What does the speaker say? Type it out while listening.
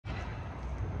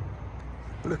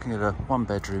We're looking at a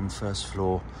one-bedroom, first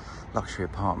floor luxury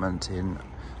apartment in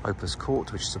Opus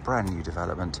Court, which is a brand new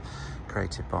development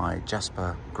created by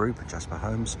Jasper Group and Jasper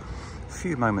Homes. A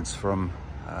few moments from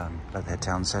Leatherhead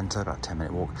town centre, about a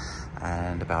 10-minute walk,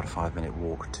 and about a 5-minute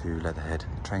walk to Leatherhead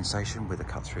train station with a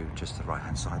cut through just the right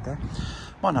hand side there.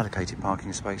 One allocated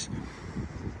parking space,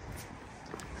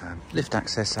 lift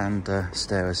access and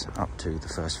stairs up to the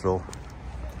first floor.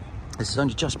 This has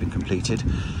only just been completed,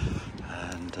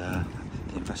 and the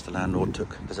investor landlord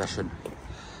took possession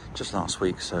just last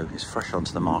week, so it's fresh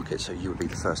onto the market, so you would be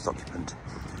the first occupant.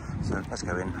 So let's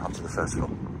go in up to the first floor.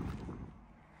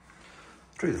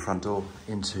 Through the front door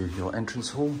into your entrance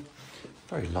hall.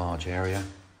 Very large area.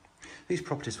 These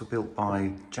properties were built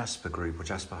by Jasper Group or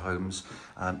Jasper Homes,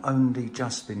 only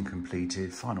just been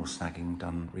completed, final snagging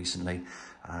done recently.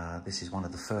 This is one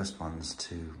of the first ones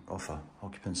to offer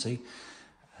occupancy.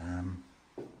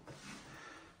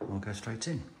 We'll go straight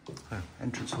in. So,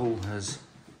 entrance hall has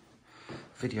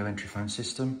video entry phone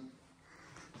system,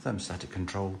 thermostatic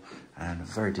control, and a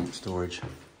very deep storage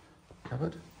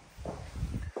cupboard.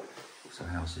 Also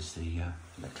houses the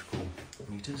electrical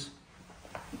meters,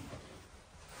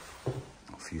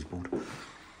 fuse board.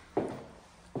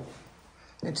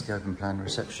 Into the open plan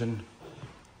reception.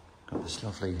 Got this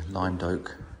lovely limed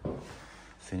oak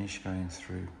finish going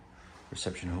through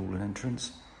reception hall and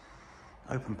entrance.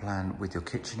 Open plan with your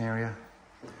kitchen area.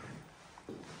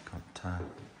 Got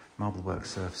marble work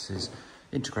surfaces,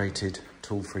 integrated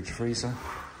tall fridge freezer.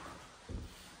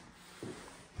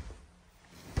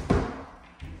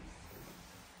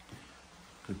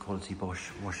 Good quality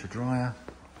Bosch washer dryer.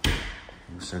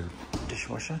 Also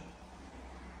dishwasher.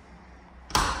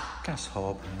 Gas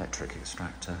hob, electric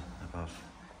extractor above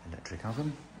electric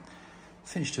oven.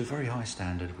 Finished to a very high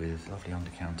standard with lovely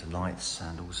under-counter lights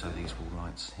and also these wall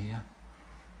lights here.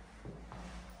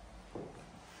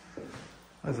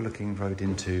 Overlooking road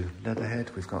into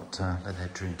Leatherhead, we've got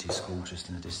Leatherhead Trinity School just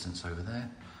in the distance over there.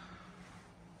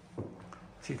 A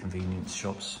few convenience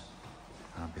shops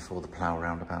before the plough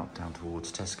roundabout down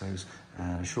towards Tesco's,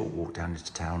 and a short walk down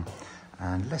into town,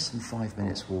 and less than 5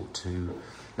 minutes walk to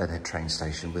Leatherhead train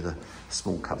station with a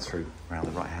small cut through around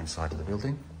the right hand side of the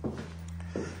building.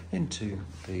 Into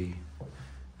the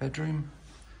bedroom.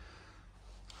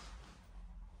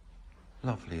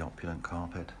 Lovely opulent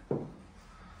carpet.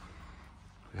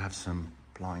 We have some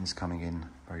blinds coming in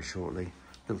very shortly,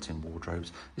 built-in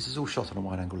wardrobes. This is all shot on a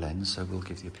wide-angle lens, so will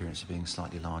give the appearance of being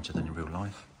slightly larger than in real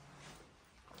life.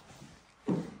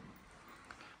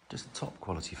 Just a top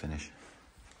quality finish.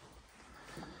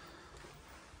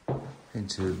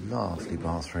 Into lovely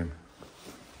bathroom.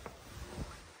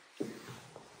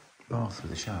 Bath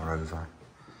with a shower over,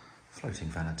 floating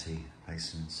vanity,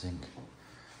 basin, sink,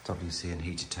 WC and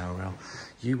heated towel rail.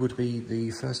 You would be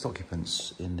the first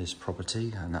occupants in this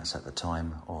property, and that's at the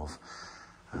time of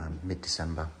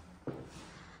mid-December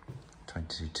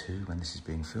 2022 when this is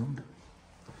being filmed.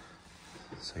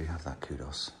 So you have that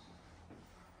kudos.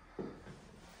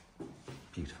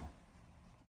 Beautiful.